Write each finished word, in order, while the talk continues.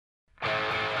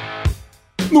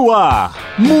No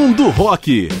ar, Mundo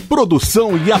Rock.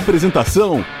 Produção e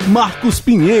apresentação, Marcos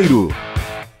Pinheiro.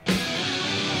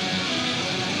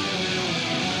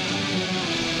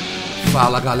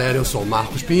 Fala galera, eu sou o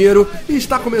Marcos Pinheiro e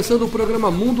está começando o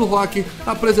programa Mundo Rock,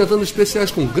 apresentando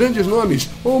especiais com grandes nomes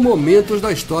ou momentos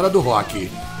da história do rock.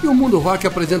 E o Mundo Rock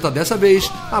apresenta dessa vez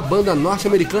a banda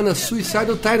norte-americana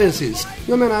Suicidal Tendencies,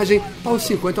 em homenagem aos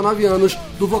 59 anos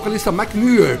do vocalista Mike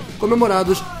Muir,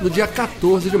 comemorados no dia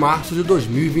 14 de março de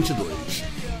 2022.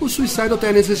 O Suicidal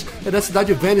Tendencies é da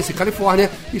cidade de Venice,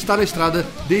 Califórnia, e está na estrada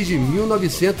desde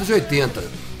 1980.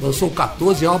 Lançou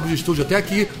 14 álbuns de estúdio até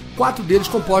aqui, 4 deles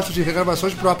compostos de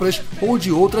regravações próprias ou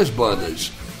de outras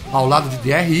bandas. Ao lado de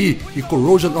DRE e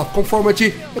Corrosion of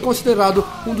Conformity, é considerado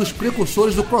um dos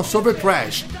precursores do crossover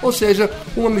thrash, ou seja,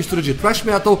 uma mistura de thrash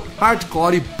metal,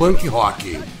 hardcore e punk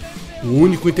rock. O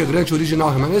único integrante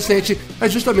original remanescente é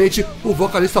justamente o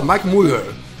vocalista Mike Muir.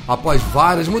 Após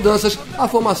várias mudanças, a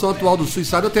formação atual do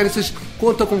Suicidal Tendencies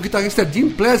conta com o guitarrista Dean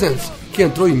Pleasance, que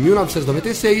entrou em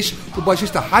 1996, o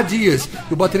baixista Diaz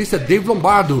e o baterista Dave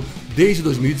Lombardo desde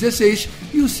 2016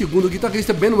 e o segundo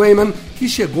guitarrista Ben Wayman, que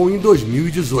chegou em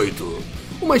 2018.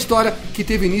 Uma história que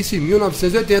teve início em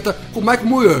 1980 com Mike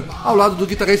Muir, ao lado do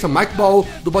guitarrista Mike Ball,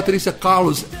 do baterista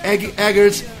Carlos Egg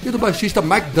Eggers e do baixista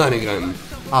Mike Dunnigan.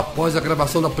 Após a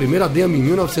gravação da primeira demo em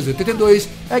 1982,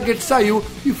 Eggers saiu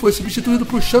e foi substituído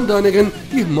por Sean Dunnigan,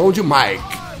 irmão de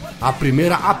Mike. A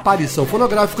primeira aparição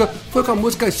fonográfica foi com a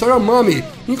música Sorry Mommy,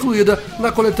 incluída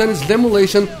na coletânea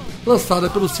Demolition, lançada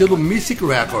pelo selo Mystic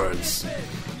Records.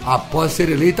 Após ser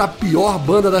eleita a pior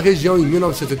banda da região em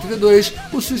 1982,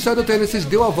 o Suicidal Tendencies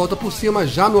deu a volta por cima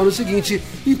já no ano seguinte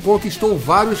e conquistou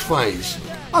vários fãs.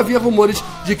 Havia rumores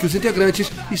de que os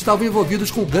integrantes estavam envolvidos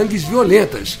com gangues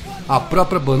violentas. A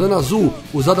própria bandana azul,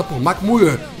 usada por Mike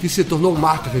Muir, que se tornou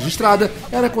marca registrada,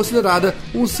 era considerada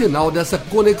um sinal dessa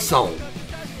conexão.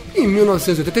 Em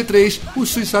 1983, o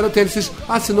Suicidal Tendencies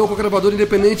assinou com a gravadora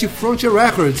independente Frontier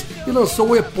Records e lançou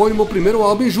o epônimo primeiro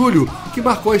álbum em julho, que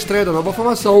marcou a estreia da nova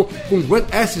formação, com Grant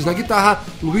Estes na guitarra,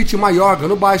 Luigi Mayorga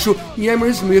no baixo e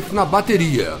Emery Smith na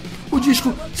bateria. O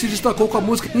disco se destacou com a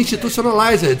música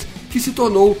Institutionalized, que se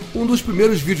tornou um dos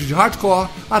primeiros vídeos de hardcore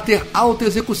a ter alta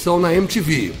execução na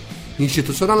MTV.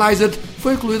 Institutionalized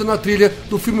foi incluída na trilha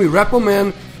do filme Rap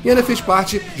Man e ainda fez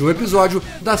parte de um episódio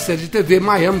da série de TV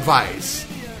Miami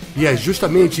Vice. E é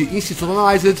justamente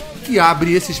Institutionalized que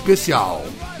abre esse especial.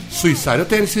 Suicidal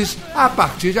Tendencies, a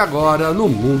partir de agora no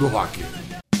Mundo Rock.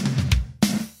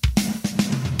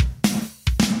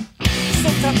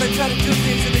 Sometimes I try to do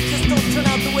things and they just don't turn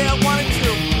out the way I wanted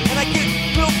to, and I get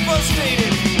real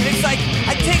frustrated. And it's like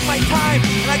I take my time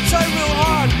and I try real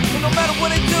hard, and no matter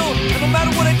what I do and no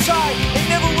matter what I try, it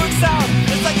never works out.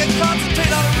 It's like I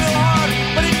concentrate on it real hard,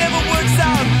 but it never works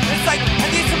out. It's like I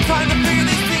need some time to figure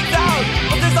these things out,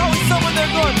 but there's always someone there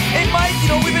going, "Hey Mike,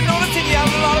 we've been noticing you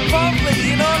having a lot of problems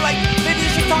lately, like maybe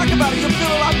you should talk about it, you'll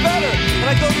feel a lot better." And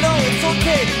I go, "No, it's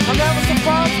okay, I'm having some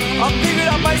problems, I'll figure it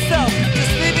out myself,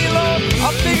 just leave me alone,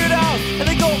 I'll figure it out." And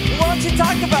they go, "Why don't you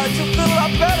talk about it, you'll feel a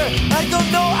lot better." And I go,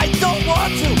 "No, I don't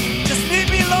want to, just leave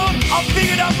me alone, I'll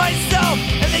figure it out myself."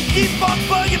 And they keep on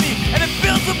bugging me, and it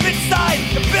builds up inside,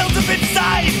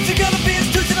 You're gonna be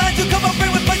institutionalized, you come up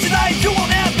bring with bunch of lies, you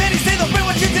won't have any say, they'll bring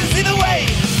what you didn't see the way.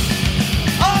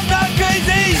 I'm not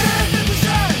crazy,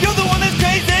 you're the one that's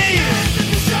crazy,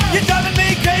 you're driving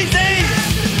me crazy.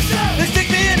 They stick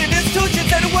me in an institution,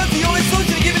 said it was the only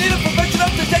solution to give it enough perfection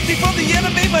up to protect me from the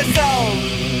enemy myself.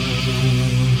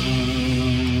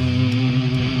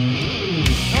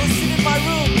 I was sitting in my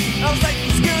room, and I was like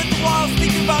staring at the walls,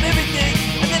 thinking about everything,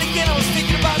 and then again I was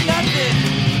thinking about nothing.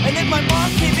 And then my mom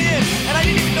came in, and I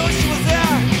didn't even know she was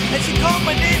there, and she called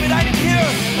my name and I didn't hear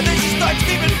her, and then she starts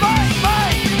screaming, "Mike,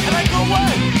 Mike!" And I go,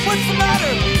 "What? What's the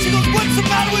matter?" She goes, "What's the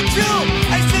matter with you?"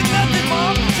 I said, "Nothing,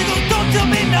 Mom." She goes, "Don't tell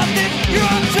me nothing, you're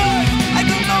on drugs." I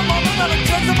go, "No, Mom, I'm not on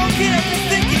drugs, I'm okay, I'm just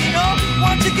thinking, why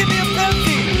don't you give me a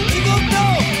Pepsi?" She goes, "No,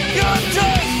 you're on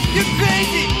drugs, you're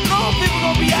crazy, no people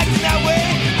gonna be acting that way."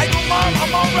 I go, "Mom,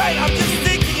 I'm alright, I'm just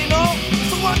thinking,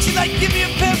 so why don't you give me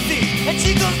a Pepsi?" And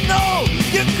she goes, "No,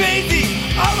 you're crazy,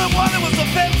 all I wanted was a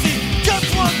Pepsi, just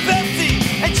one Pepsi."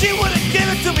 And she wouldn't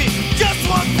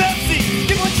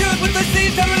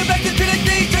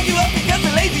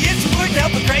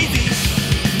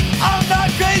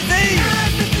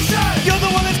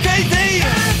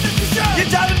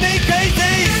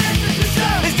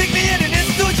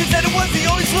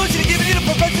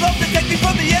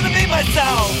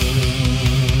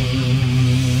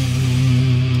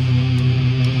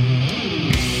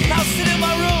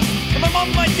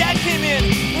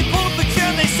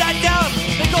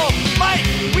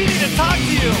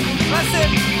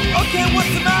okay,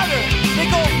 what's the matter? They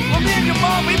go, well, me and your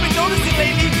mom, we've been noticing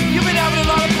lately you've been having a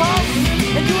lot of problems,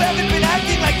 and you haven't been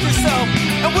acting like yourself,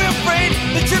 and we're afraid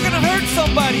that you're gonna hurt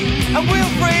somebody, and we're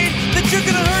afraid that you're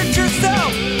gonna hurt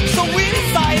yourself. So we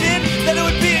decided that it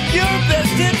would be in your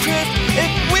best interest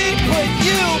if we put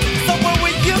you somewhere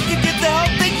where you can get the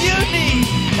help that you need.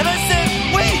 And I said,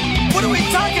 wait, what are we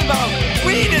talking about?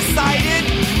 We decided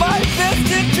my best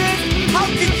interest? How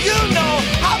can you know?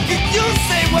 How can you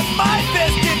say what my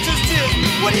best interest is?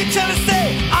 What are you trying to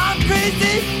say? I'm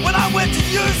crazy? When I went to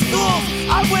your schools,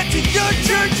 I went to your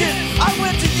churches, I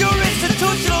went to your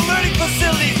institutional learning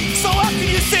facilities. So how can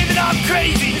you say that I'm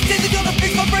crazy? They say they're gonna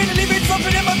fix my brain and leave it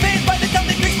suffering in my veins. By the time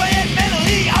they fix my head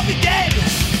mentally, I'll be dead.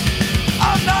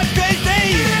 I'm not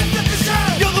crazy.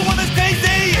 You're the one that's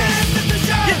crazy.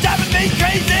 You're driving me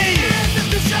crazy.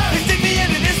 They stick me in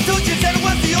an institution, said it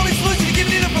was the only solution to give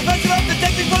me the professional to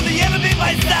take me from the enemy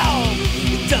myself.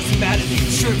 It doesn't matter, the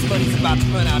insurance money's about to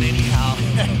run out anyhow.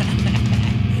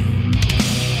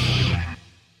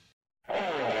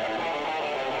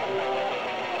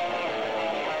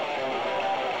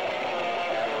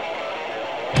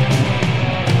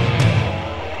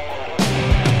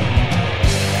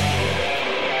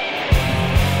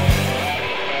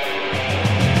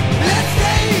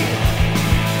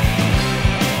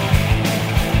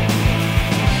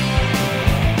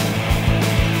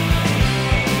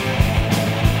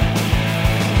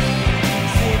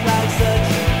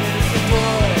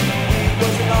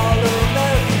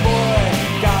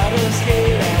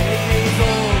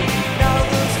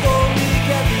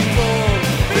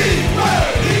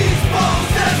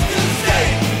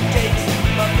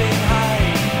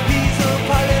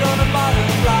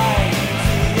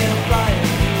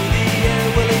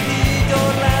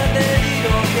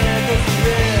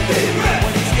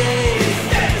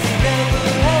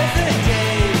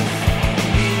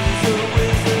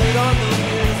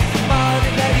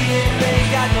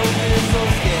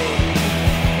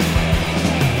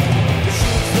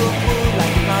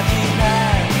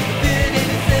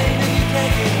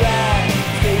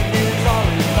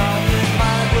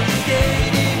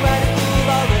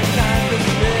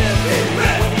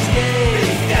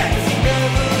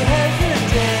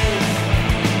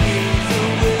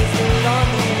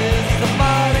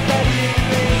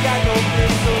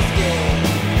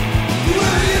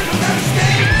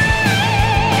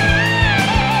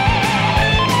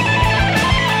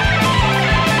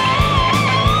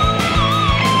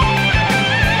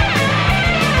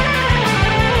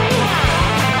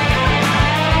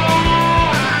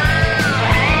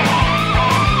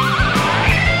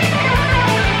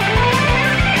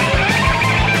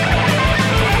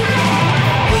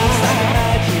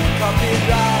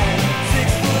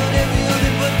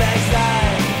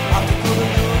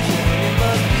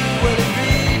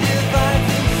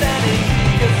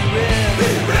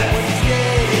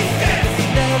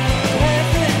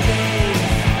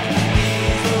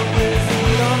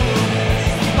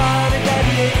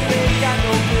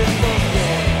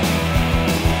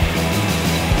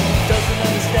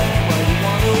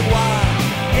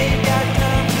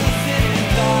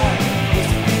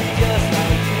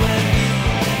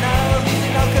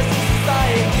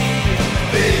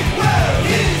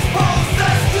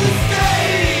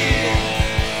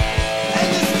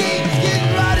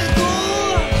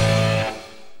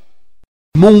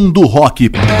 Mundo Rock.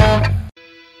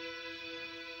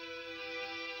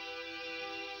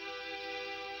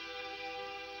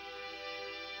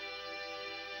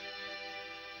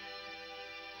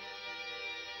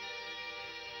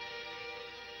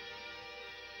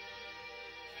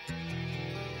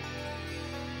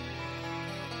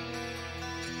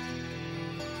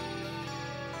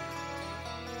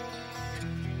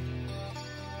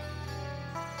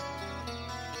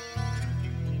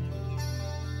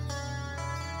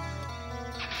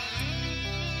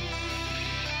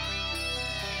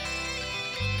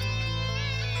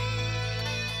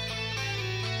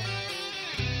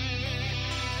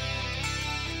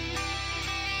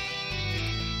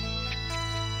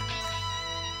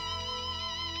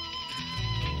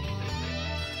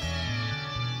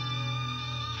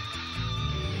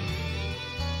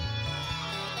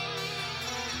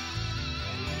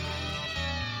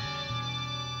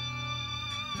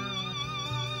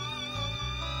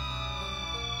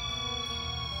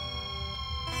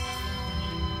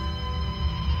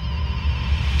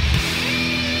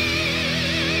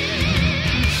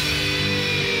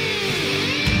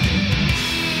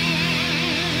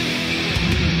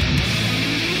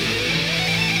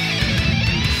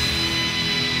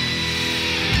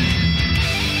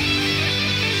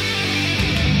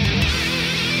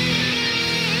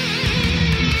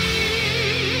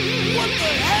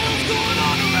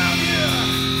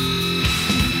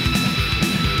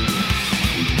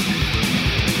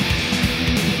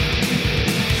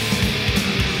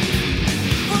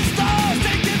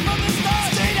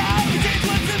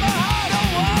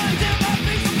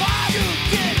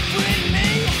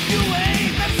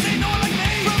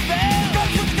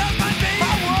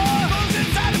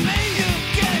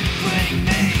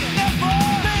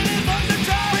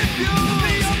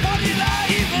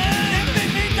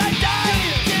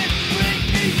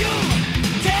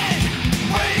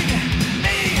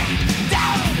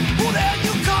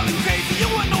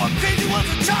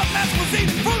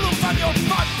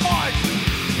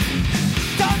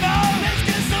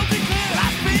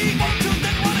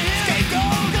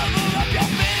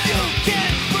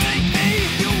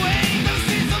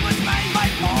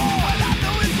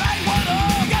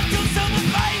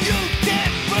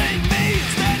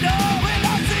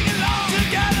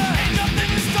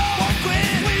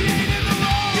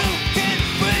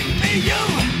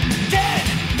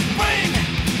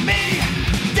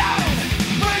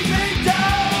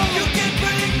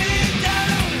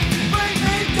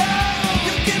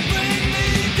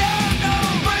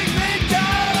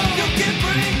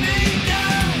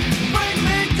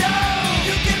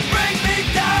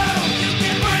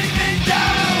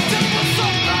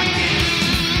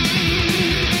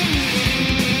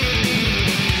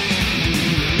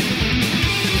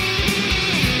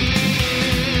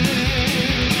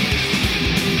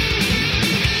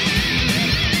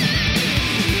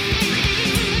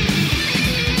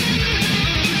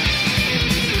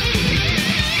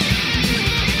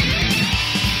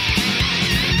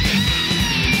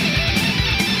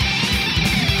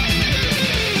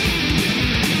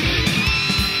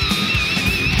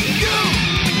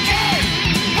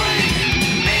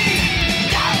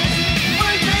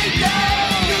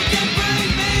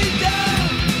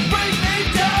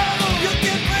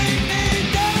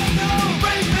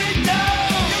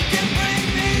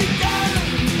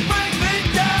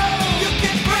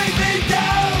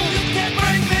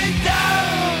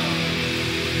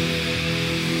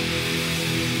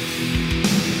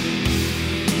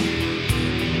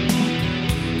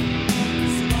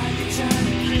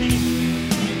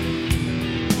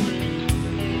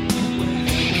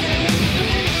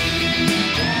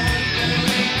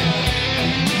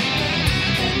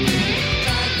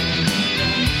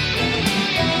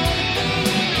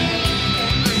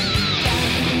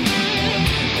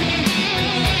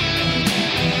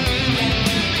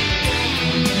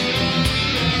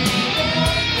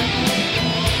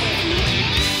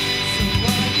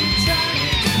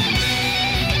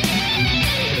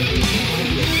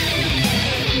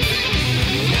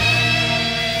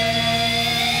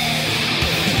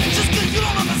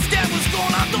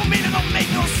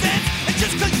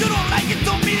 you don't like it,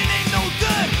 don't mean it ain't no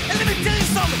good. And let me tell you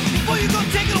something, before you go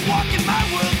taking a walk in my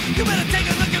world, you better take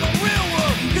a look at the real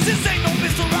world, cause this ain't no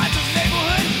Mr. Rogers'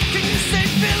 neighborhood. Can you say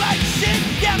feel like shit?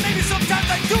 Yeah, maybe sometimes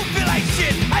I do feel like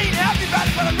shit. I ain't happy about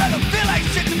it, but I'd rather feel like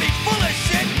shit than be full of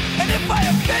shit. And if I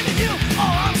offended you,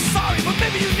 oh, I'm sorry, but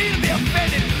maybe you need to be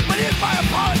offended. But here's my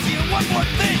apology, and one more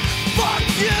thing. Fuck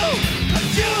you!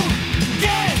 You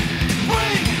can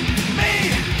bring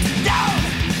me down!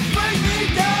 Bring me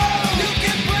down! You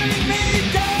can bring me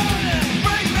down!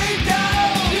 Bring me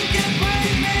down! You can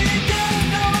bring me down!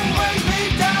 No! Bring me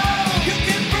down! You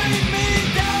can bring me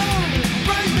down!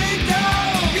 Bring me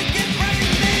down! You can bring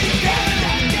me down!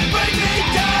 Bring me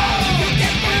down! You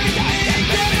can bring me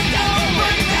down!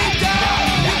 Bring me down!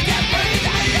 You can bring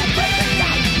me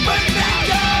down! Bring me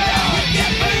down! You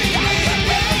can bring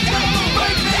me down!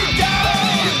 Bring me down!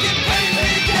 You can bring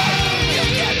me down! You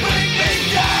can bring me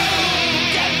down!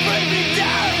 Can't bring me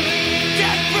down!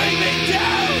 Can't bring me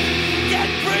down!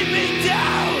 Can't bring me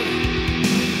down!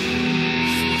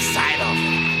 Suicidal!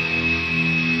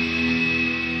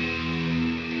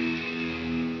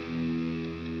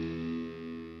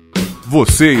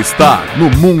 Você está no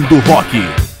Mundo Rock.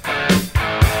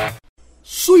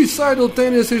 Suicidal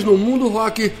Tendencies no Mundo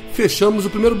Rock. Fechamos o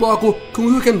primeiro bloco com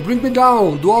You Can Bring Me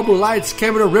Down, do álbum Lights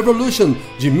Camera Revolution,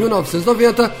 de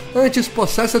 1990, antes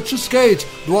Possessed to Skate,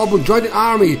 do álbum Join the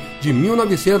Army, de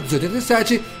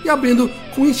 1987, e abrindo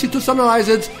com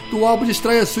Institutionalized, do álbum de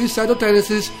estreia Suicidal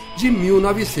Tendencies, de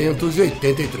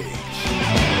 1983.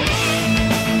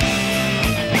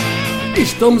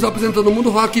 Estamos apresentando o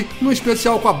Mundo Rock no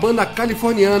especial com a banda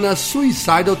californiana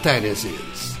Suicidal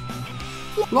Tendencies.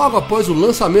 Logo após o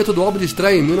lançamento do álbum de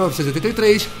estreia em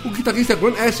 1983, o guitarrista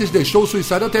Grant Estes deixou o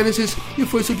Suicidal Tendencies e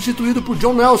foi substituído por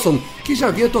John Nelson, que já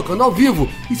vinha tocando ao vivo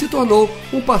e se tornou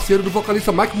um parceiro do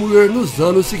vocalista Mike Muir nos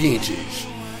anos seguintes.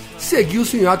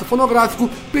 Seguiu-se um hiato fonográfico,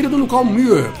 período no qual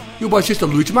Muir e o baixista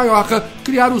Luiz Maiorca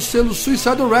criaram o selo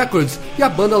Suicidal Records e a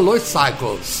banda Lost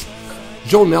Cycles.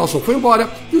 John Nelson foi embora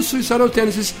e o Suicidal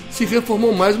Tendencies se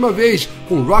reformou mais uma vez,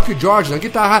 com Rocky George na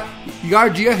guitarra e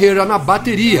R.D. Herrera na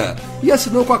bateria, e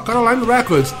assinou com a Caroline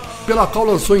Records, pela qual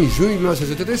lançou em junho de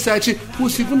 1987 o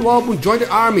segundo álbum Join the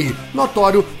Army,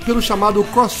 notório pelo chamado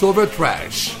crossover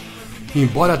thrash.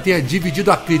 Embora tenha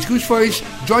dividido a crítica e os fãs,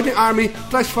 Join the Army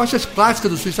traz faixas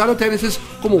clássicas do Suicidal Tendencies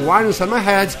como Wine Inside My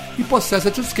Head e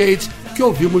Possessed to Skate, que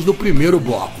ouvimos no primeiro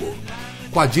bloco.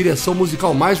 Com a direção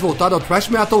musical mais voltada ao thrash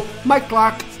metal, Mike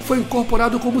Clark foi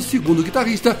incorporado como segundo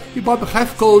guitarrista e Bob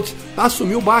Heathcote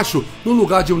assumiu o baixo, no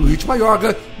lugar de Luiz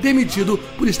Maiorca, demitido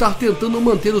por estar tentando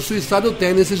manter o Suicidal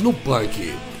Tendencies no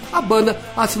punk. A banda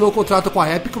assinou contrato com a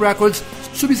Epic Records,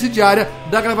 subsidiária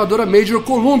da gravadora Major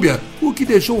Columbia, o que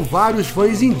deixou vários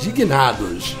fãs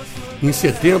indignados. Em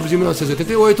setembro de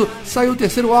 1988, saiu o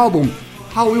terceiro álbum,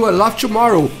 How Will I Love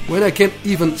Tomorrow, When I Can't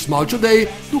Even Smile Today,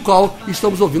 do qual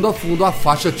estamos ouvindo a fundo a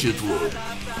faixa título.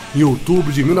 Em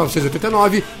outubro de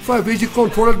 1989, foi a vez de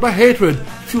Controlled by Hatred,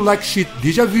 Feel Like Shit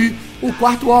Deja Vu, o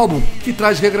quarto álbum, que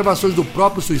traz regravações do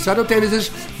próprio Suicidal Tendencies,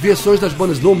 versões das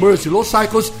bandas No Mercy e Low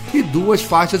Cycles e duas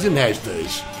faixas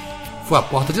inéditas. Foi a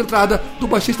porta de entrada do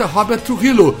baixista Robert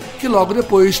Trujillo, que logo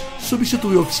depois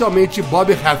substituiu oficialmente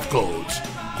Bob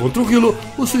Heathcote. Com Trujillo,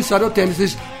 o Suicidal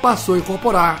Tendencies passou a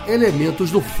incorporar elementos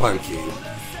do funk.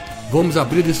 Vamos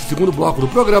abrir esse segundo bloco do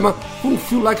programa com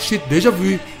Feel Like Shit Deja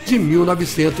Vu, de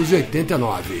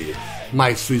 1989.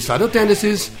 Mais Suicidal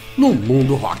Tendencies no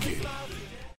Mundo Rock.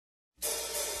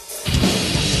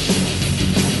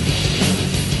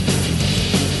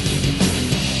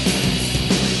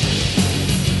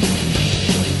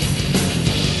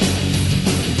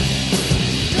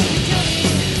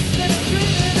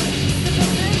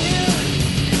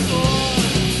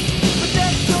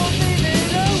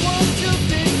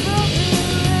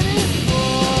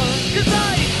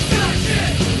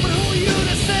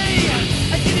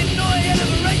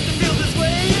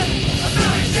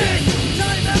 Shit!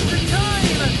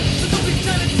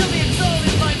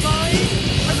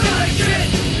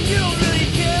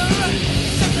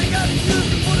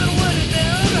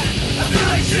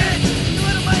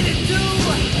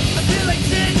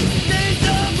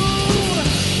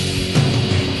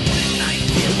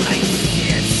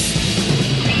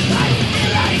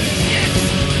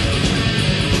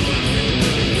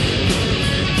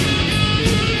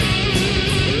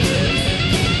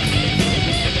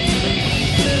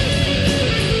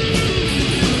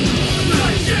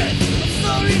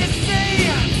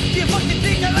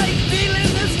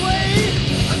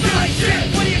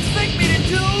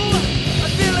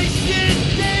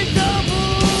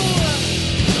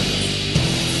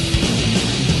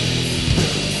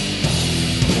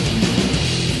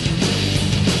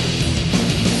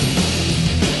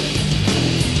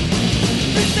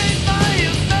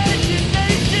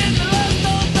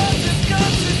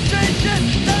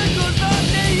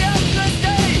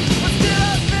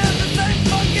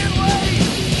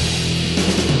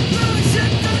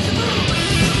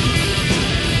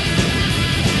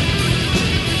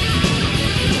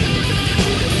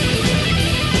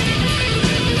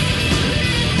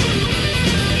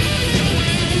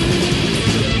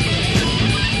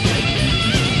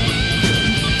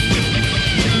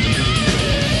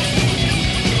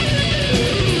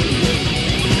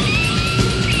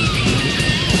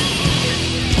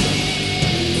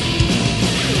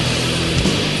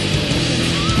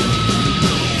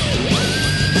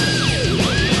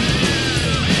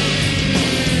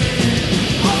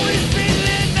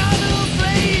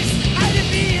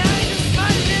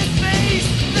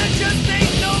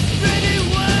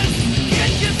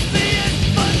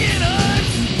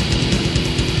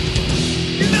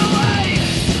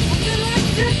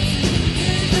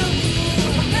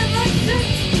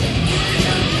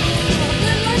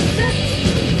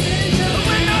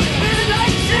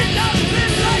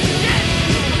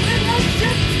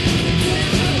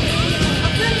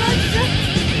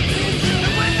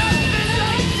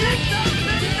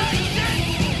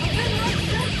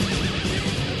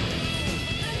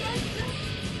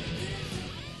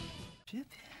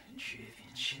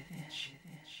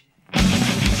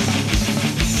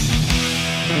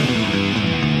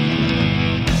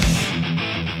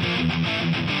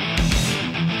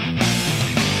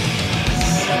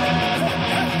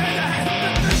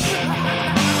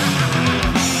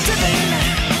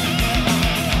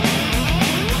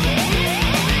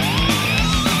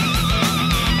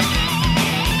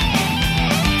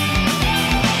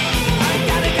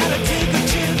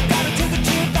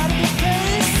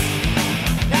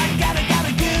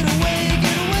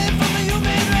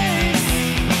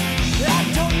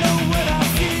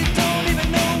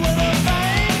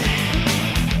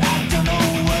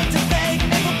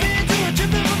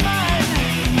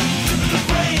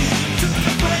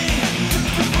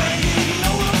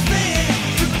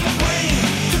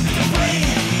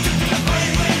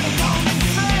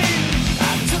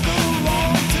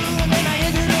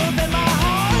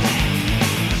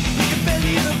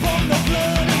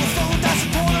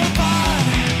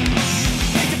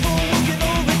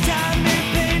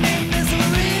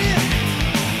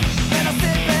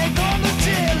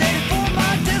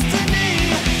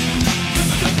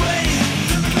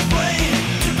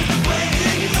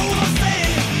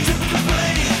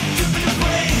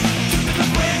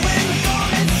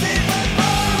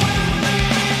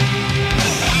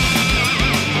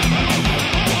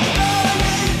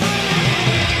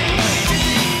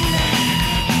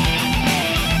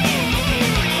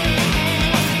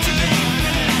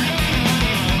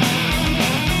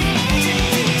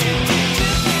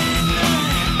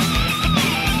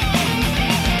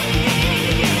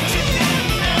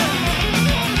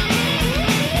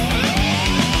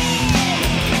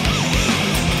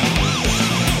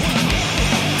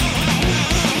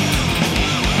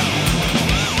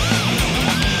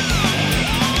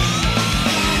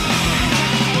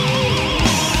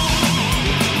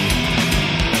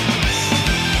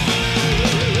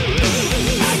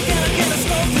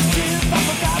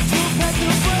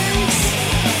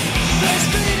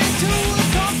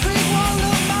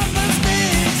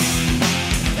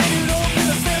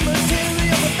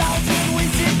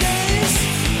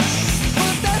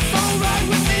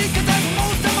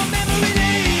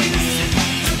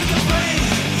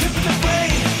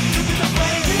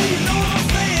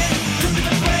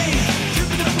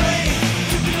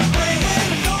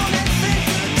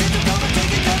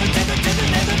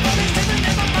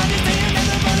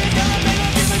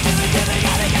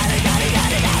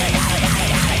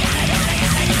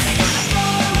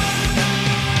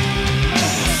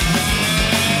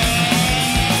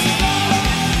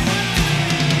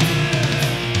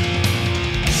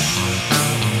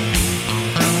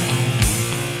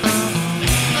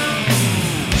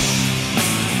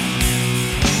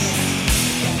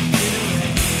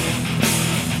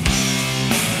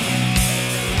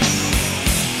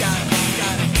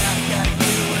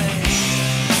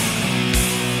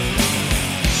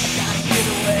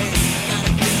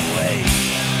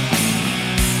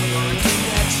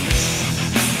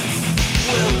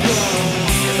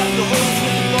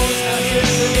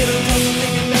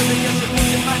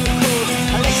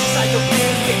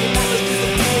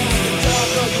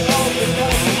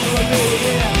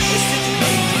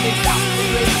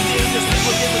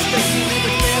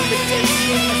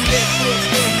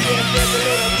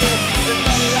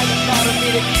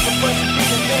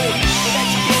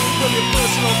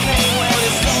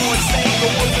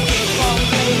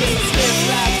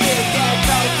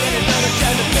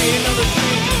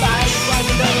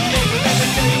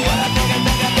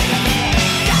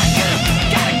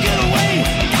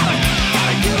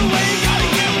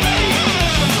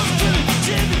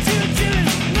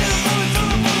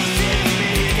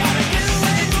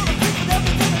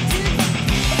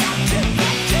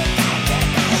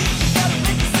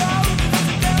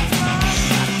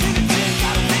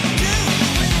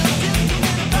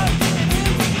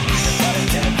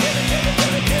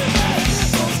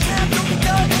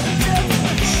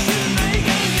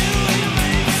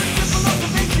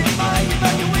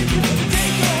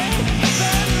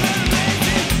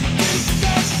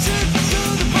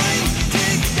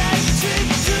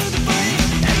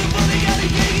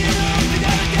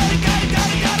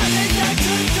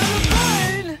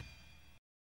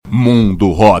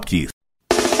 Mundo Rock.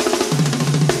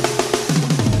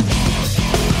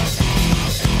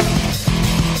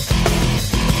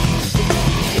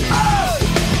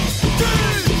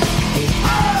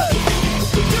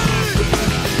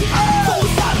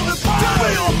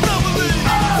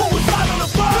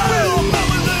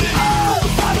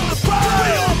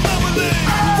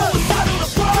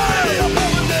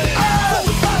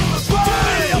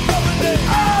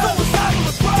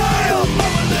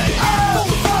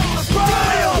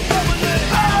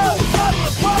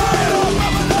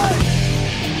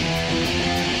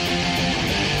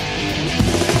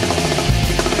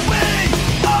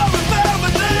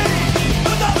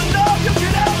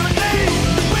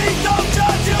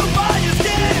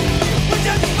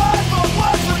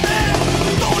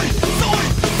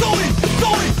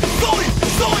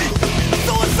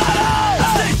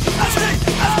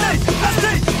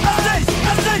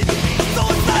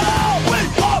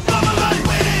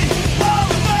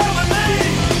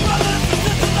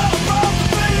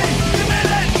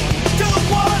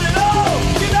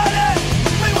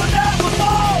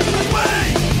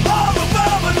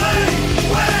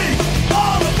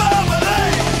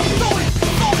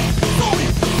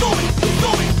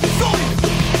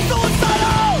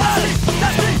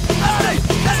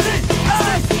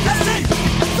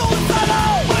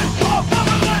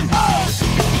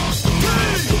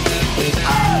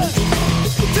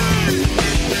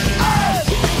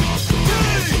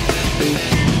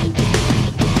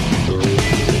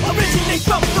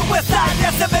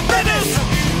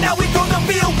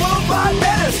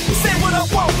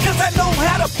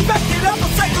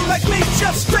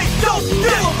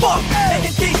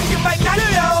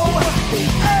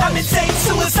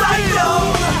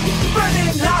 Suicidal,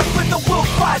 burning hot with the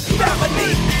worldwide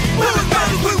family. We're as bad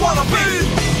as we wanna be.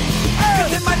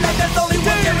 Cause in my life there's only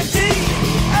one guarantee.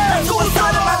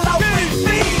 Suicidal, I'll always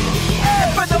be. And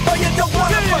furthermore, you don't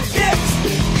wanna forget,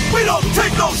 we don't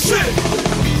take no shit.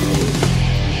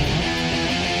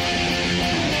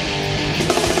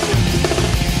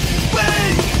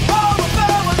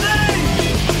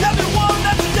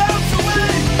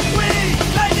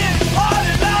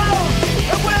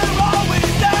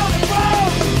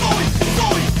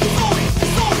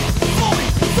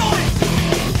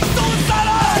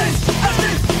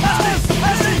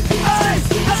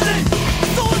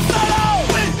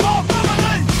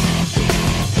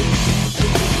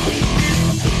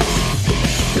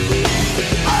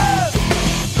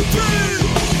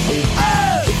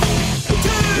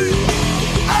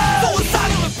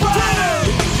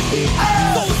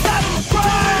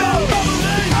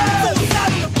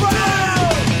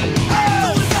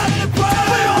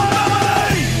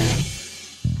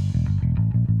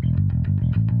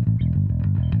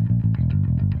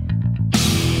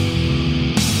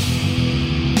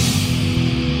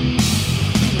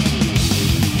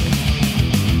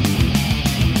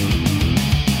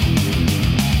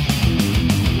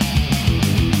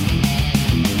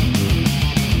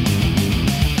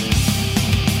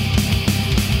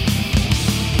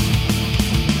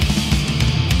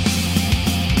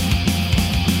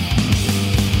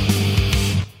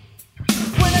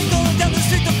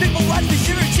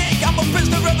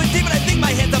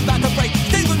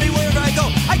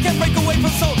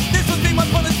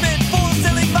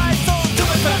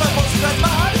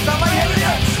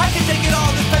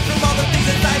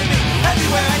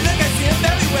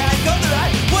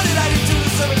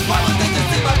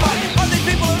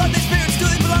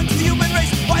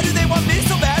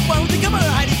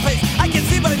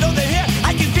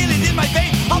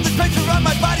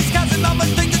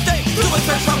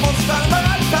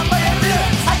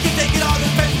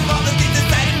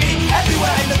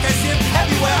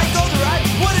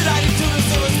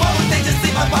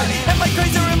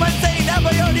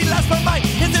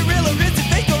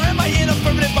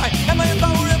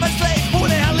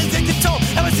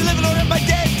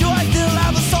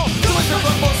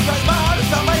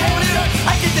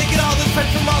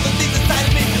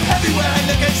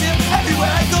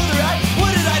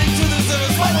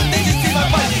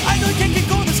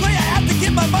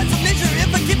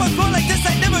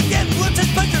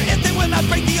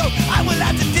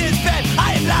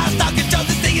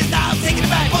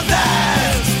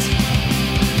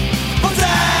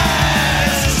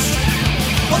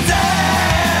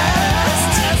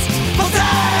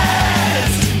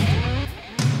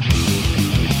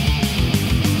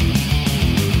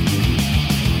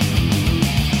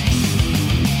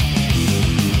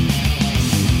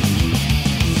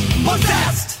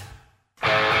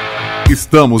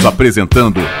 Estamos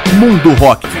apresentando Mundo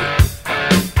Rock.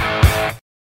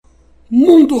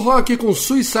 Mundo Rock com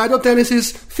Suicidal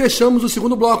Tendencies. Fechamos o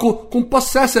segundo bloco com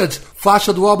Possessed,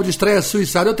 faixa do álbum de estreia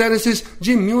Suicidal Tendencies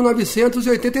de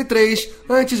 1983.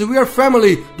 Antes, We Are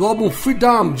Family, do álbum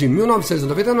Freedom de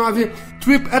 1999.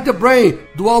 Trip at the Brain,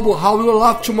 do álbum How We Will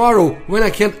Love Tomorrow, When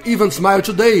I Can't Even Smile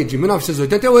Today, de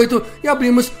 1988. E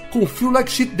abrimos com Feel Like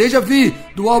Shit Deja Vu,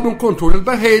 do álbum Controlled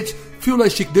by Hate, Feel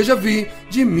Like Shit Deja Vu,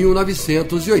 de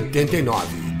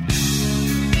 1989.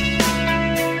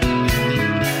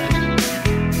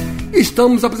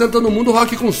 Estamos apresentando o Mundo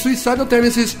Rock com Suicidal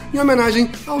Tendencies em homenagem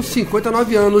aos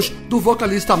 59 anos do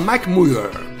vocalista Mike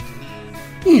Muir.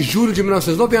 Em julho de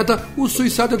 1990, o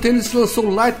Suicidal Tendencies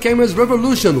lançou Light Camera's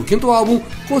Revolution, o quinto álbum,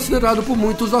 considerado por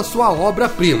muitos a sua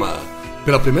obra-prima.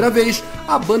 Pela primeira vez,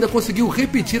 a banda conseguiu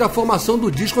repetir a formação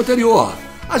do disco anterior.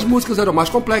 As músicas eram mais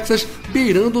complexas,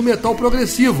 beirando o metal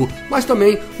progressivo, mas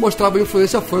também mostravam a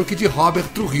influência funk de Robert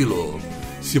Trujillo.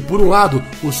 Se por um lado,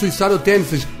 o Suicidal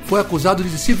Tendencies foi acusado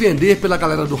de se vender pela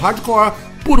galera do hardcore,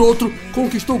 por outro,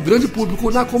 conquistou grande público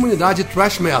na comunidade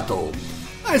thrash metal.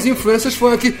 As influências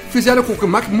funk fizeram com que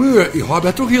Mike Muir e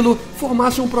Robert Trujillo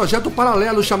formassem um projeto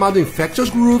paralelo chamado Infectious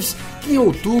Grooves, que em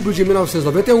outubro de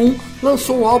 1991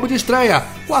 lançou um álbum de estreia,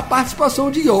 com a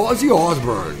participação de Ozzy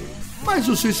Osbourne. Mas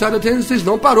o Suicidal Tendencies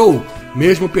não parou.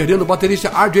 Mesmo perdendo o baterista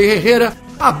R.J. Herrera,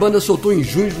 a banda soltou em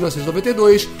junho de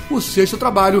 1992 o sexto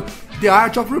trabalho, The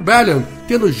Art of Rebellion,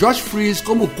 tendo Josh Freese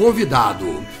como convidado.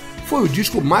 Foi o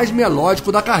disco mais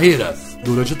melódico da carreira.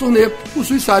 Durante a turnê, o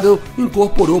Suicidal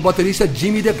incorporou o baterista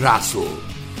Jimmy DeGrasso.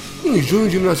 Em junho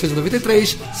de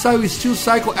 1993, saiu Still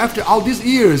Cycle After All These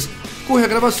Years, com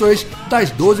regravações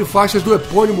das 12 faixas do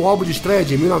epônimo álbum de estreia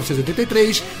de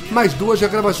 1983, mais 2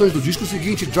 regravações do disco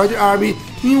seguinte, Join the Army,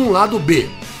 e um lado B.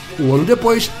 Um ano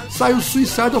depois, saiu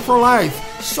Suicidal for Life,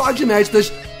 só de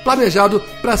inéditas, planejado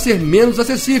para ser menos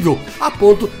acessível, a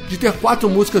ponto de ter 4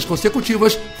 músicas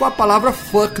consecutivas com a palavra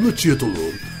fuck no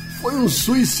título. Foi um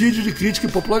suicídio de crítica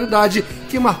e popularidade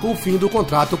que marcou o fim do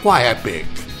contrato com a Epic.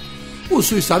 O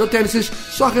Suicidal Tendencies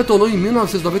só retornou em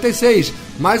 1996,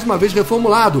 mais uma vez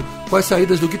reformulado, com as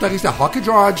saídas do guitarrista Rocky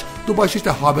George, do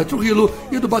baixista Robert Trujillo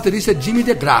e do baterista Jimmy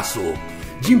DeGrasso.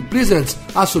 Jim Pleasant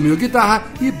assumiu a guitarra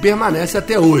e permanece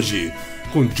até hoje.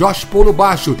 Com Josh Paul no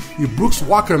baixo e Brooks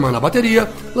Wackerman na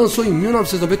bateria, lançou em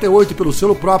 1998 pelo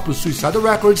selo próprio Suicidal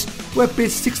Records o EP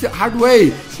 60 Hard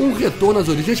Way, um retorno às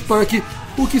origens punk,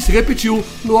 o que se repetiu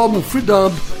no álbum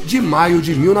Freedom de maio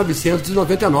de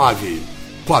 1999.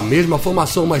 Com a mesma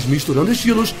formação, mas misturando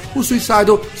estilos, o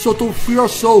Suicidal soltou Free Your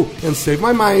Soul and Save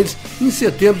My Mind em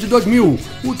setembro de 2000,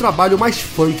 o trabalho mais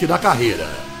funk da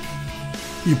carreira.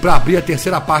 E para abrir a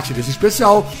terceira parte desse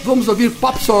especial, vamos ouvir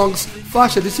Pop Songs,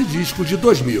 faixa desse disco de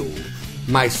 2000.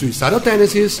 Mais Suicidal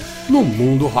Tendencies no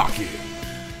Mundo Rock.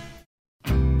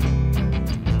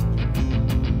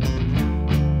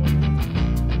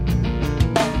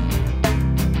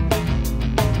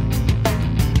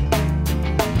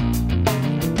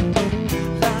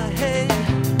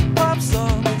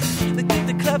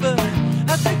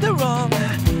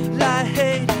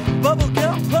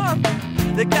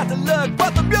 They got the look,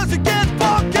 but the music is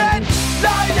broken.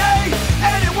 Lying,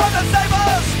 anyone to save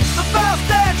us. The foul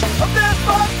stench of this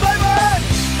fun flavor.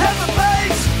 And the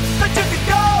place that you can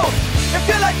go. If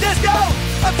you like disco,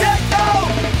 I'll take no.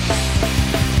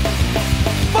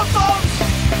 Pop songs.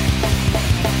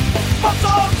 Pop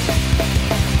songs.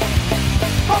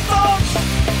 Pop songs.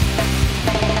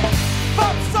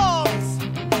 Pop songs.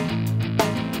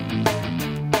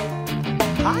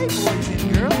 Hi, boys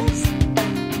and girls.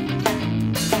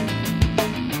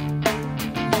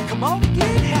 Come on,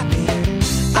 get happy.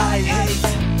 I hate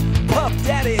Puff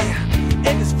Daddy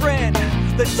and his friend,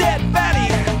 the Dead Fatty.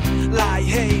 I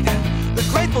hate the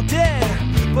Grateful Dead,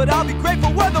 but I'll be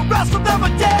grateful when the rest of them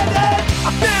are dead. And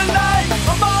I feel like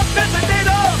I'm on pins and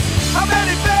needles. How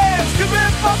many fans can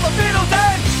rip off the Beatles?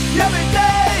 And every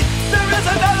day there is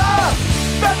another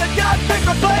band that got picked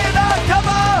for playing our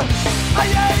cover. I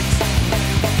hate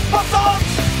pop songs.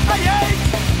 I hate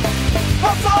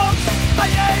pop songs. I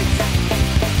hate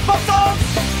pop songs,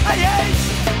 I hate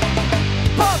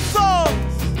pop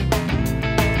songs.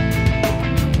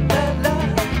 La la,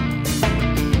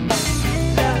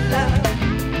 la la,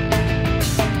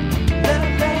 la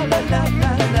la la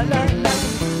la la la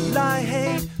la. I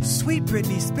hate sweet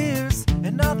Britney Spears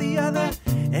and all the other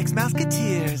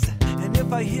ex-Mouseketeers. And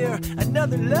if I hear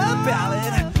another love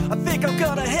ballad, I think I'm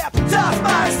gonna have to toss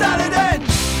my salad in.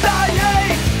 I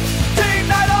hate teen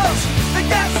idols. They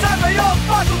can't stand my old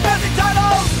fossil fancy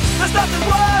titles. There's nothing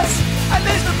worse, at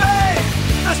least to me.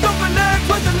 The stupid lyrics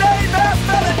with the lame ass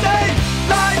melody.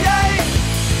 Lying,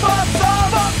 pop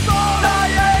songs,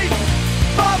 lying,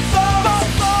 pop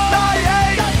songs,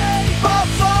 lying, pop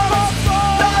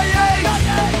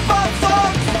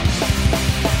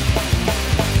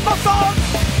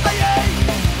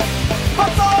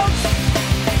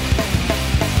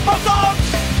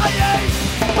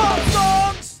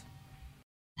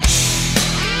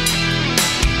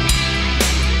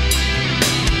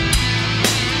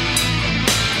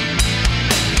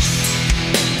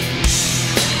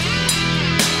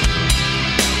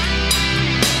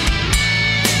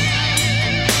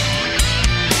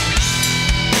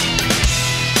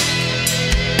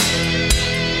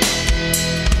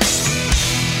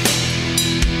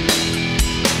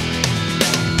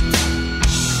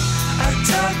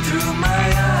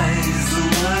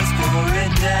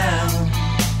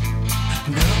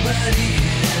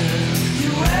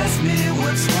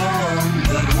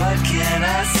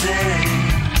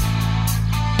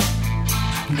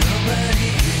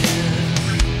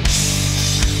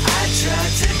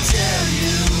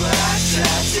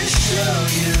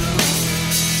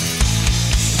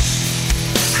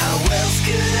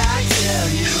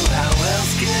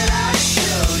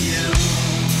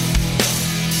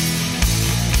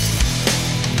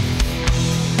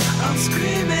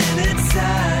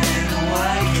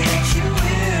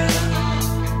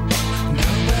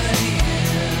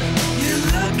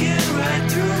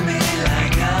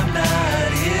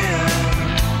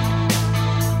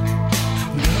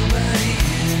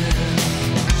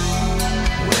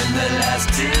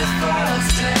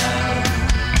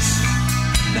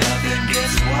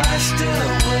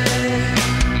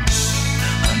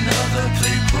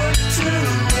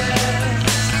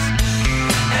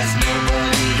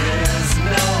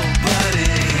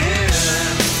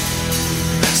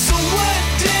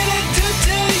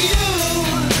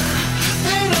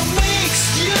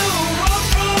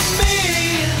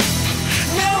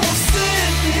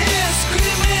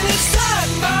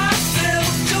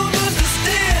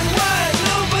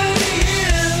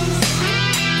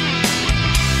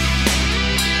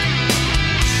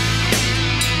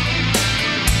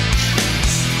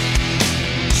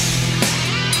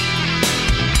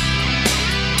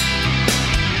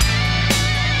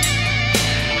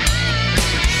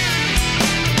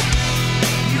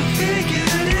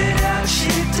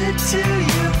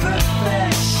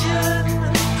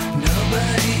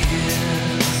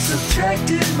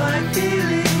my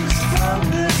feelings from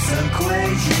this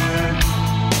equation.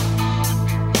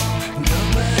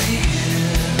 Nobody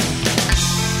here.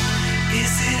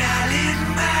 Is it all in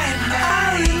my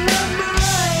mind?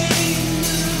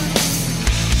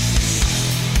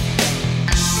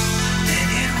 Then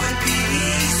it would be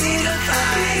easy to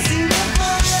find.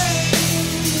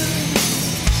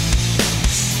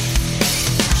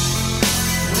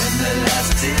 When the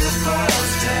last tear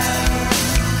falls down,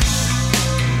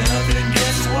 nothing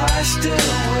gets washed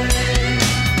away.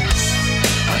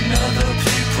 Another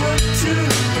plea put to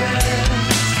rest,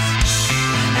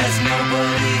 as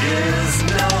nobody is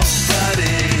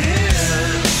nobody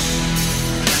is.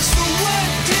 So what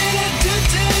did it do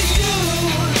to you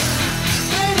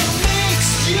that it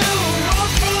makes you run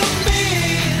from me?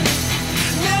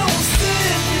 Now I'm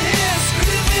sitting here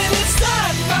screaming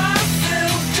inside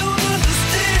myself, don't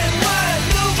understand why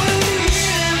nobody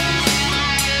is.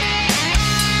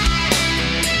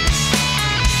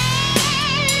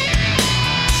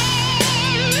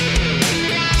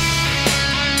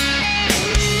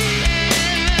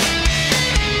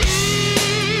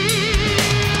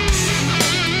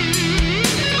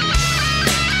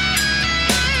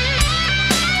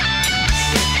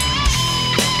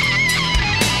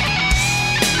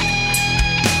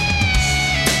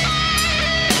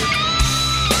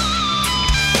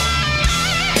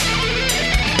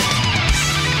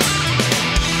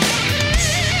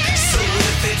 So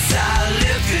if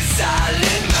it's all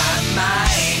in my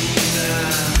mind,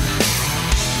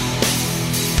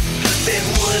 then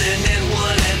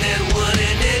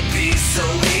wouldn't it be so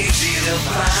easy to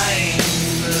find?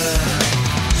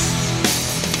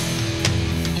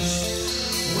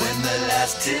 When the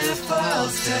last tear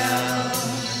falls down,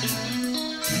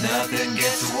 nothing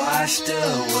gets washed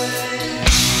away.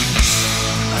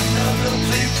 Another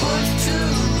plea put to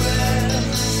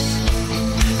rest,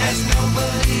 as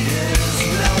nobody is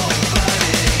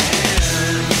nobody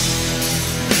is.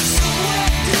 So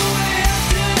what do I have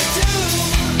to do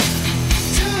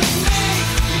to make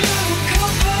you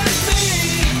comfort me?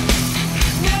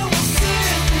 Now I'm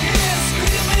sitting here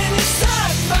screaming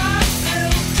inside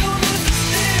myself, don't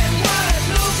understand why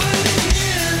nobody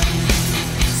is.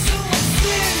 So I'm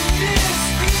sitting here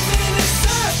screaming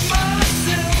inside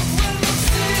myself, when I'm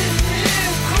sitting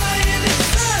here crying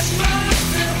inside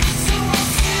myself. So I'm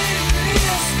sitting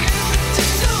here screaming to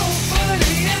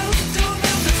nobody else, don't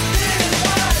understand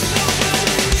why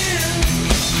nobody is.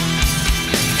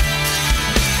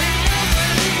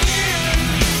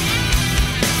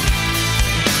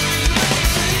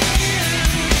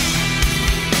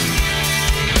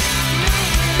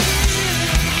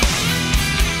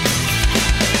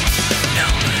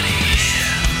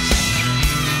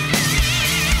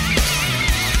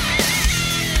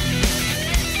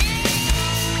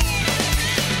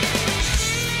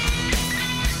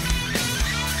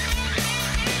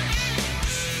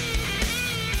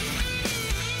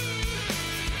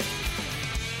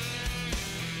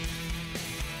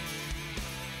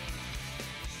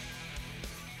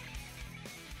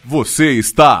 Você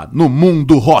está no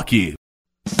Mundo Rock.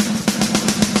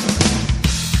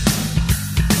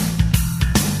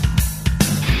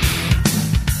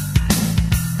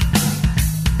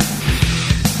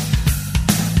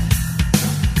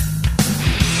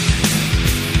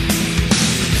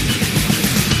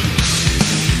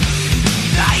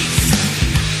 Lights,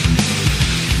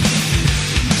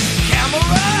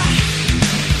 camera,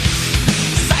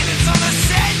 silence on the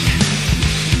set,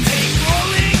 tape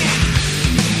rolling,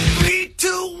 3, 2,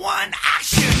 1,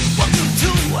 action. Welcome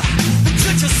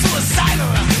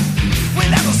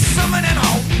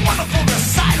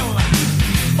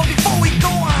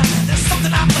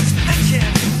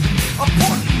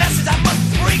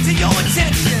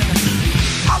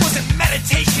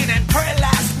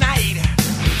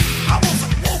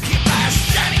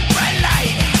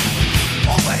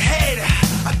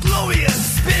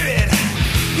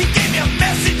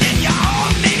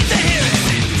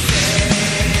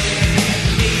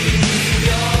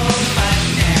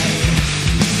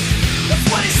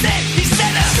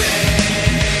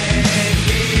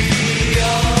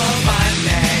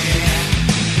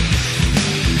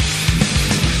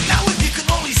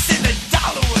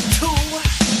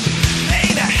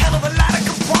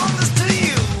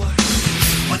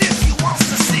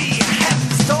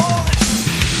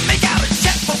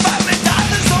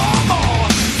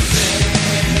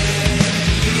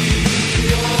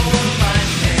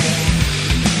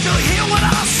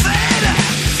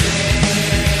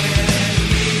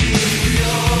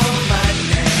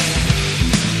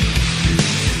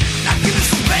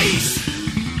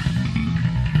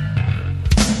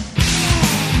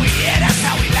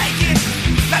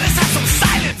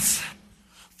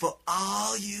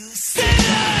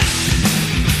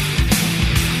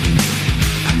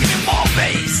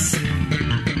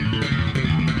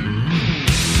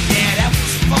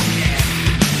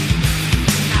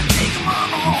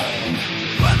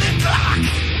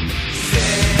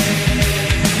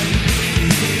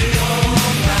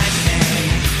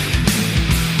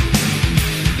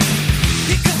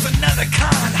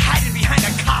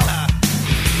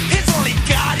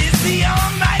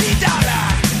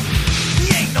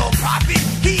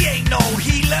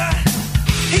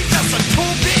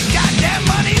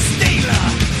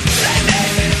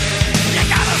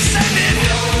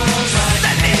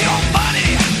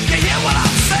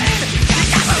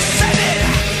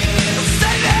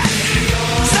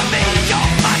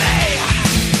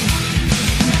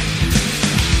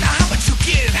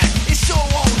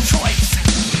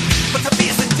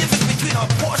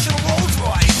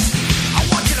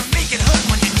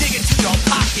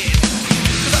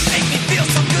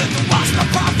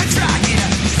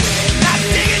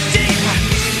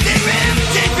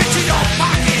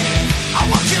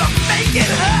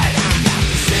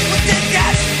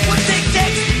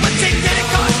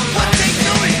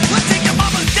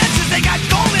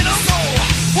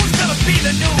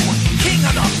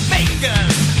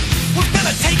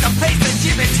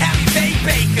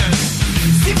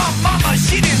mama,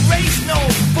 she didn't raise no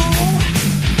fool.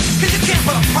 'Cause you can't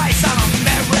put a price on a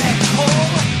miracle.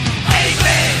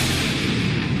 Amen.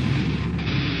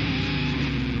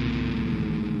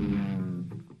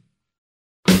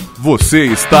 Você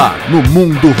está no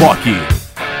Mundo Rock.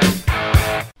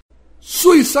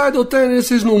 Suicidal,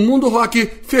 Tendencies no Mundo Rock.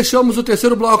 Fechamos o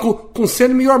terceiro bloco com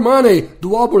Send Me Your Money,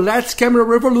 do álbum Let's Camera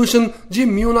Revolution, de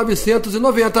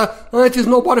 1990. Antes,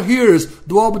 Nobody Hears,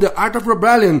 do álbum The Art of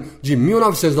Rebellion, de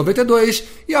 1992.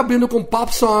 E abrindo com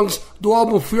Pop Songs, do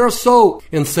álbum Free Your Soul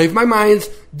and Save My Mind,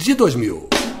 de 2000.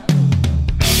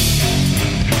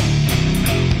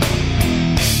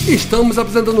 Estamos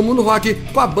apresentando o Mundo Rock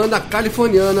com a banda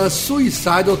californiana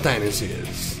Suicidal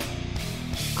Tendencies.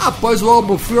 Após o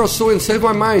álbum Free Your Soul and Save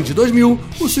My Mind de 2000,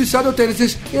 o Suicidal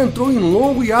Tendencies entrou em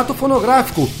longo hiato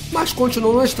fonográfico, mas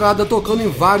continuou na estrada tocando em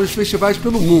vários festivais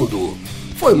pelo mundo.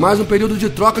 Foi mais um período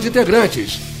de troca de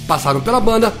integrantes. Passaram pela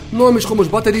banda nomes como os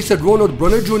bateristas Ronald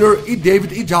Brunner Jr. e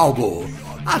David Hidalgo.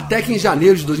 Até que em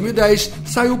janeiro de 2010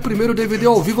 saiu o primeiro DVD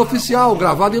ao vivo oficial,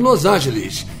 gravado em Los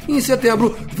Angeles. E em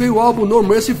setembro veio o álbum No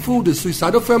Merciful The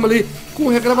Suicidal Family, com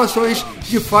regravações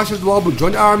de faixas do álbum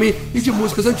Join the Army e de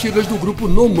músicas antigas do grupo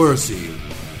No Mercy.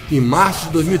 Em março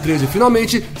de 2013,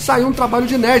 finalmente, saiu um trabalho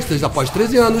de inéditas após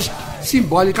 13 anos,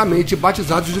 simbolicamente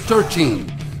batizados de 13.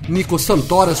 Nico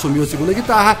Santora assumiu a segunda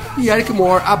guitarra e Eric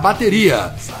Moore a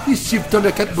bateria. E Steve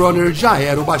Thundercat Brunner já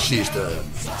era o baixista.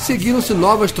 Seguiram-se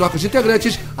novas trocas de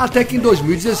integrantes até que em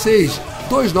 2016,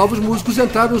 2 novos músicos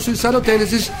entraram no Suicidal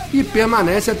Tendencies e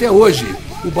permanecem até hoje,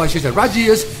 o baixista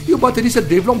Radias e o baterista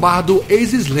Dave Lombardo,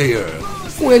 ex-Slayer.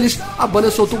 Com eles, a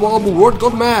banda soltou o álbum World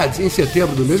Gone Mad em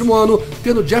setembro do mesmo ano,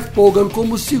 tendo Jeff Pogan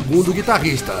como segundo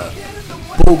guitarrista.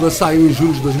 Pogan saiu em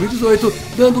julho de 2018,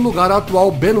 dando lugar ao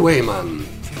atual Ben Wayman.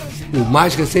 O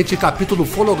mais recente capítulo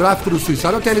fonográfico do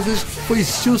Suicidal Tendencies foi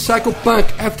Still Cycle Punk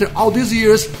After All These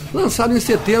Years, lançado em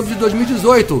setembro de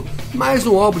 2018, mais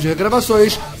um álbum de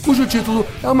regravações, cujo título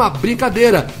é uma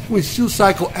brincadeira com Still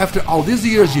Cycle After All These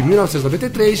Years de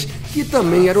 1993, que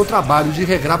também era um trabalho de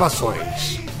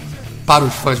regravações. Para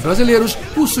os fãs brasileiros,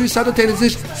 o Suicidal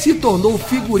Tendencies se tornou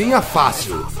figurinha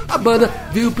fácil. A banda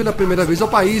veio pela primeira vez ao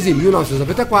país em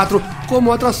 1994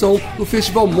 como atração do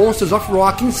Festival Monsters of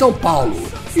Rock em São Paulo.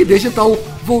 E desde então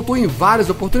voltou em várias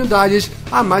oportunidades,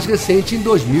 a mais recente em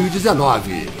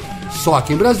 2019. Só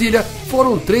aqui em Brasília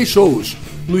foram 3 shows,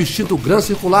 no extinto Gran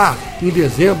Circular em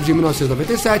dezembro de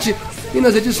 1997 e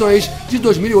nas edições de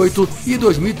 2008 e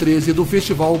 2013 do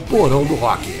Festival Porão do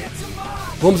Rock.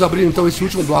 Vamos abrir então esse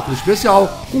último bloco do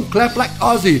especial com Clap Like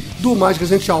Ozzy, do mais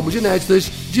recente álbum de inéditas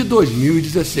de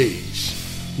 2016.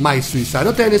 Mais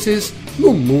Suicidal Tendencies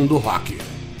no Mundo Rock.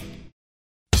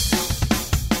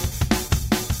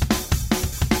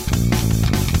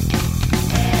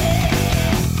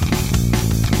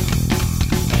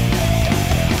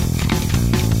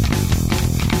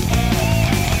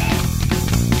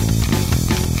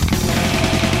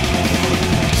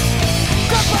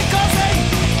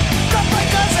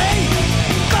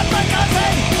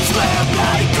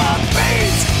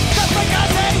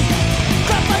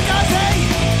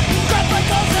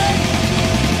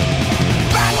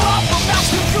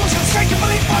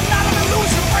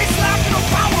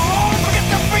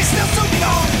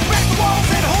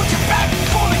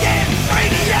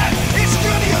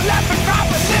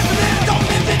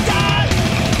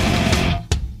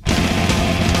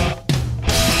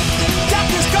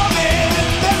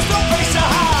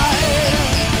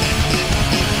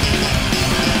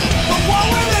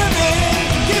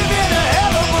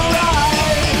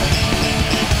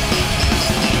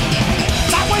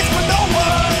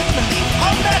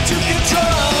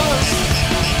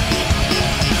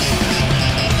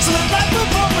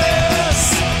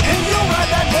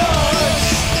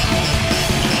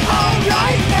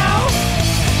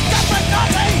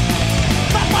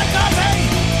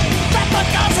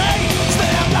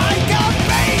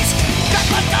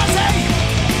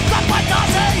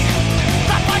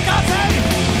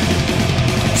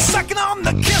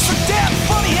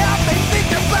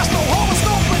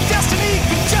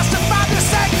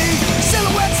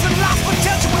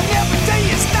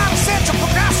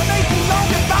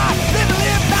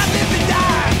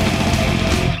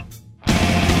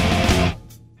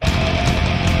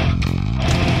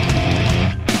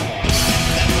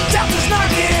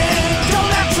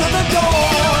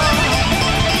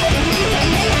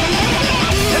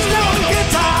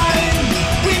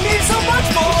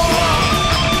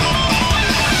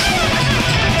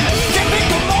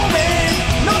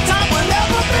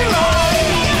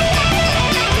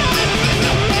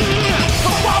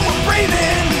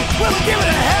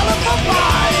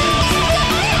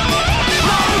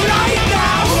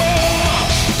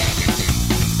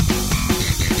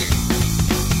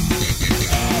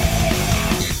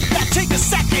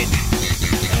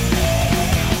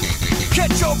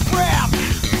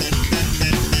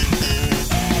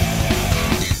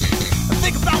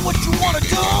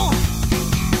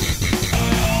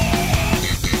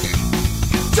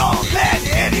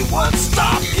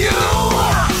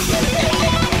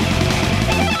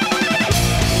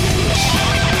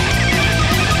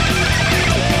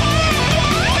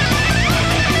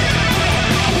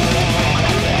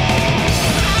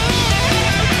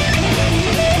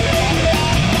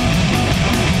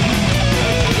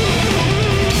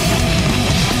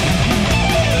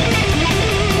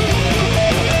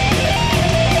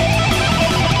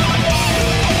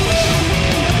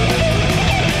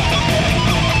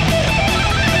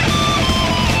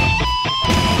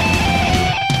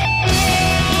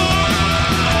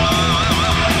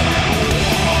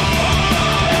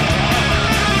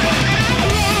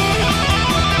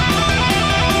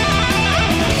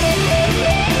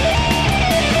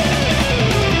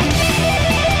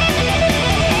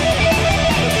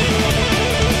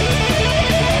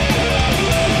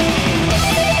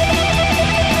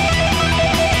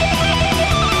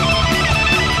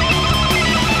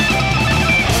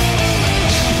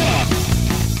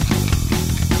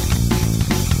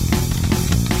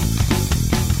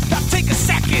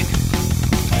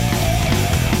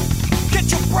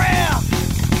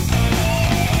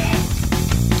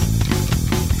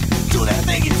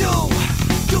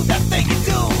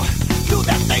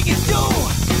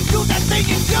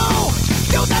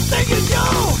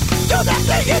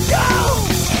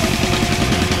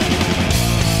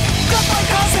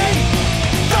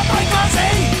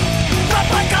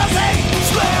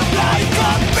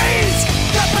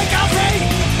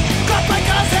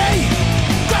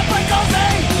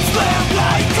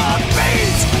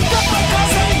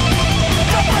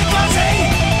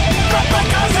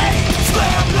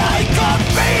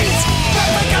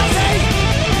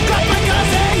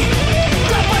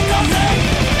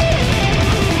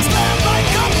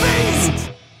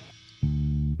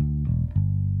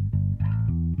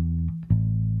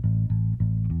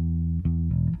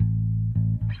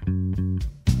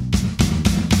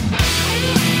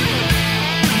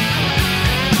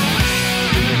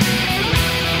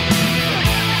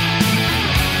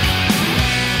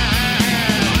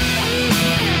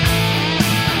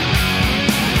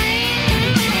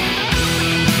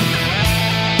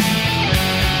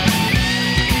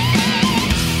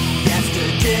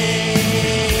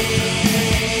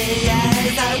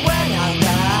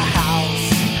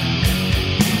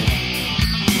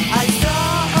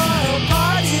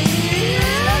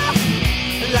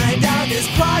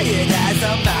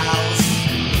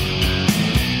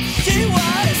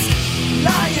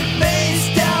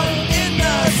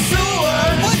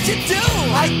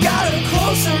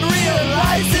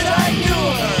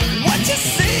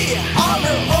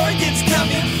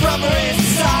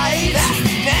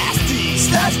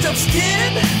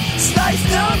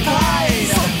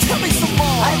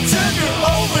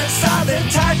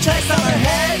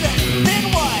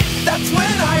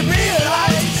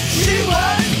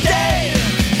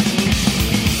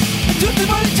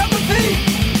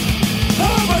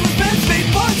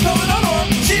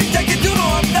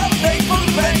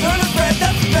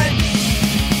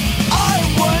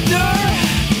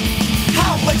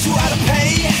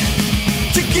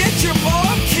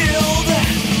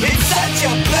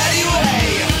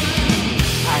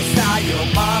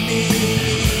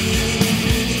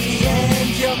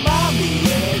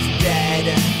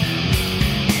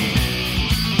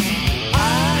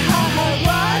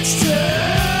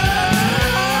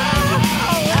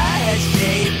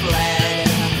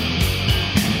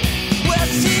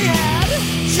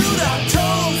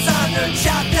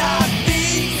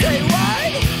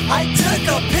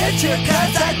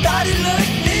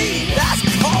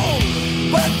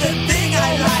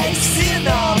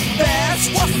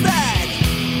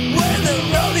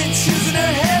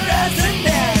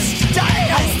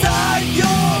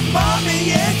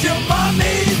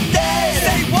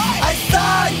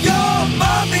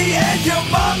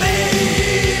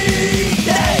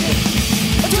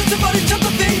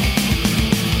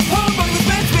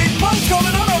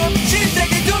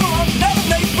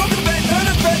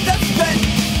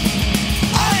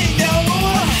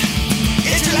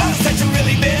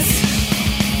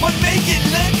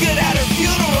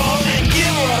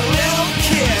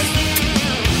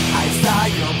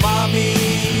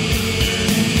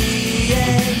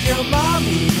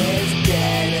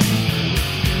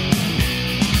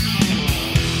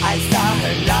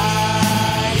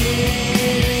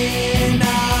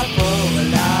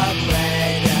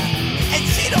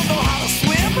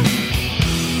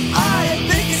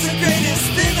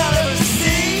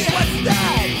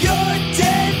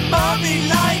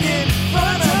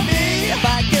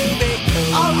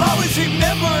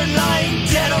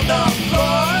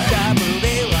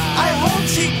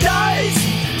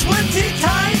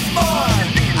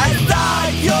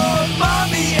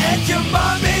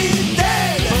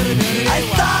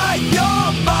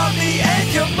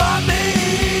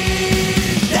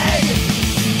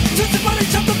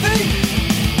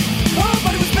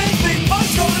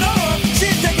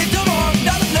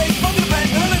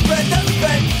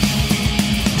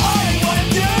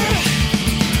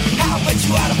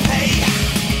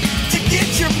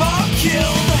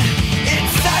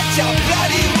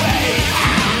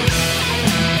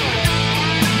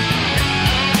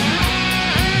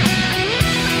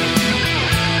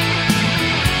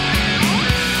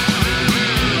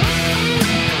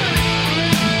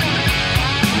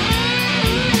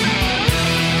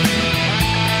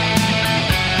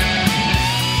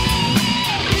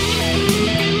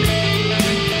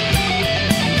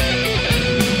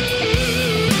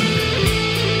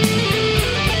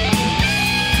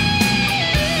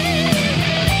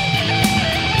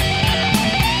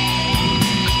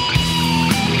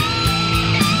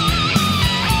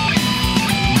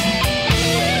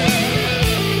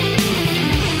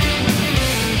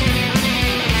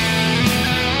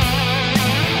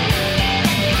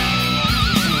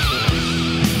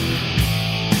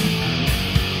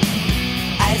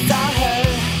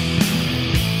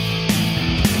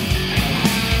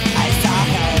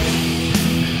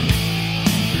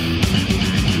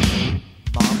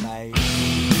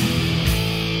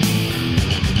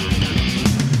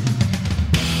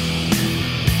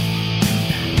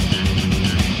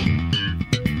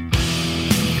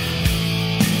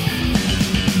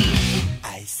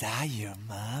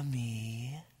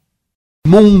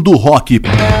 Mundo Rock.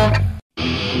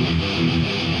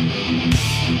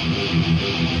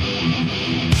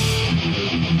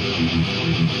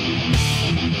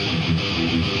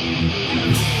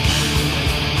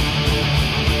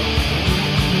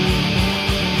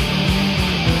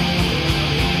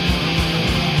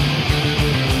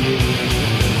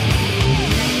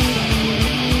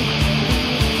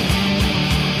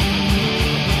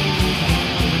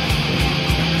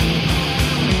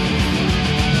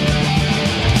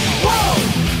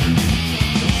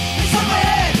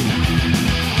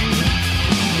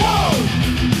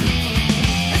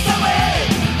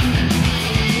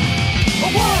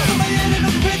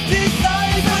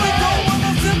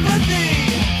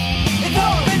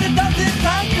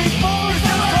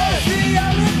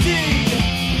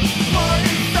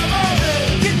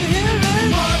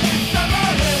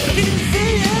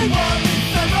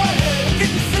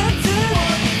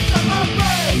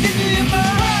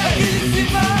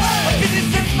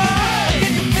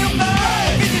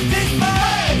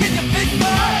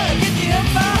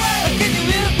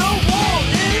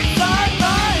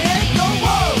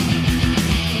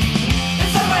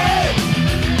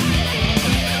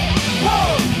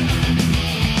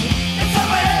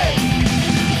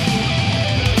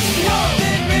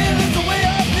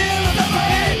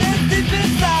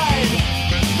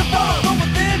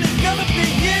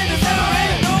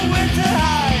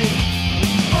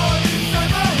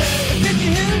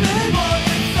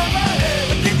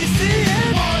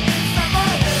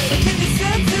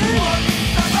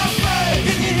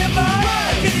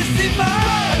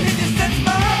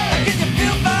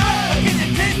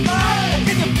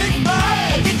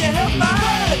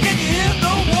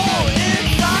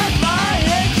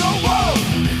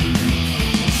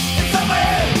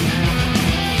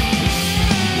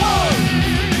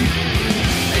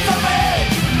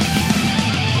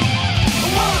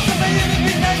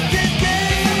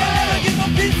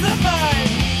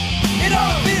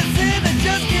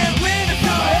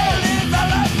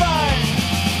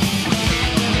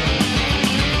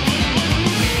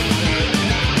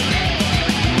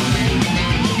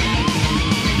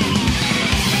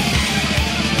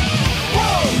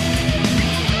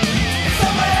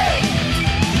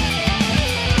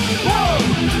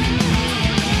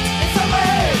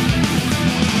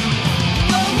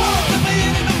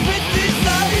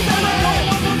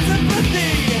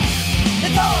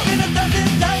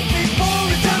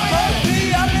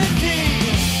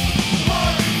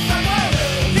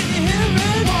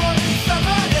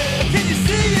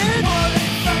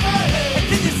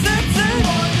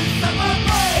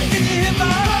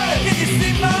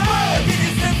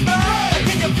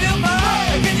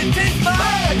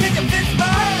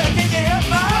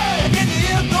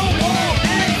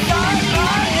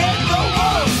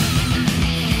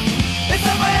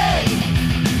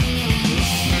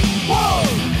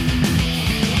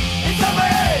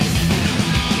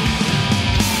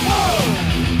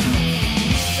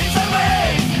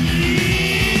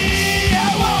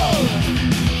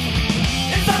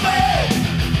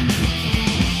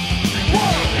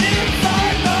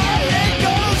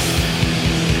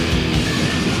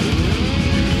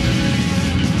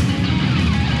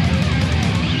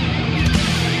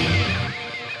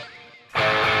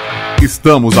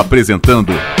 Estamos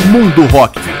apresentando Mundo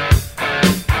Rock.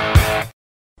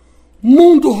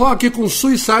 Mundo Rock com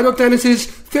Suicidal, Tendencies.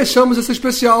 Fechamos esse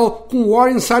especial com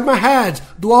War Inside My Head,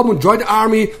 do álbum Droid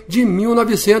Army, de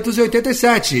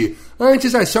 1987.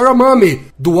 Antes, a Sarah Mummy,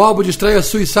 do álbum de estreia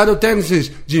Suicidal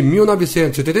Tendencies, de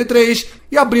 1983.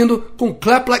 E abrindo com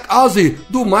Clap Like Ozzy,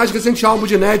 do mais recente álbum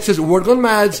de inéditas World Gone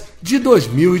Mad, de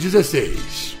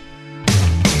 2016.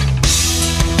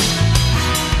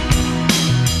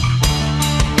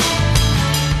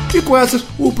 E com essas,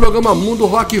 o programa Mundo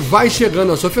Rock vai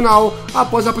chegando ao seu final,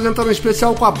 após apresentar um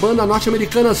especial com a banda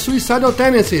norte-americana Suicidal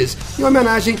Tendencies, em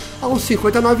homenagem aos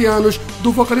 59 anos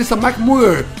do vocalista Mike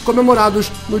Muir,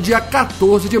 comemorados no dia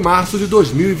 14 de março de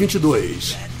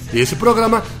 2022. Esse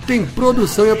programa tem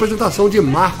produção e apresentação de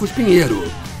Marcos Pinheiro.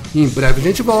 Em breve a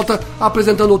gente volta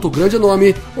apresentando outro grande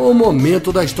nome, o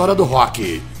momento da história do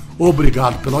rock.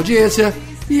 Obrigado pela audiência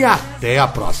e até a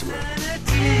próxima.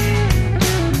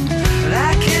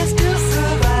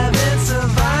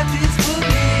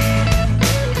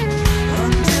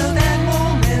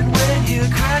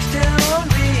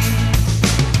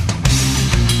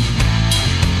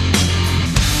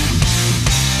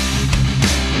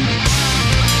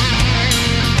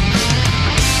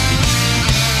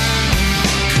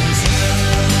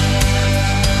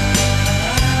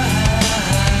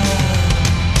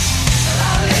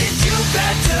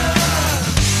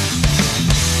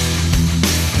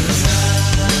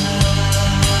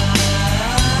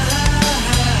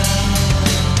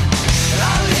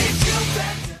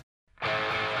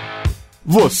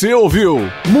 Você ouviu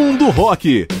Mundo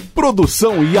Rock.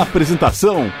 Produção e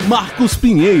apresentação, Marcos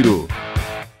Pinheiro.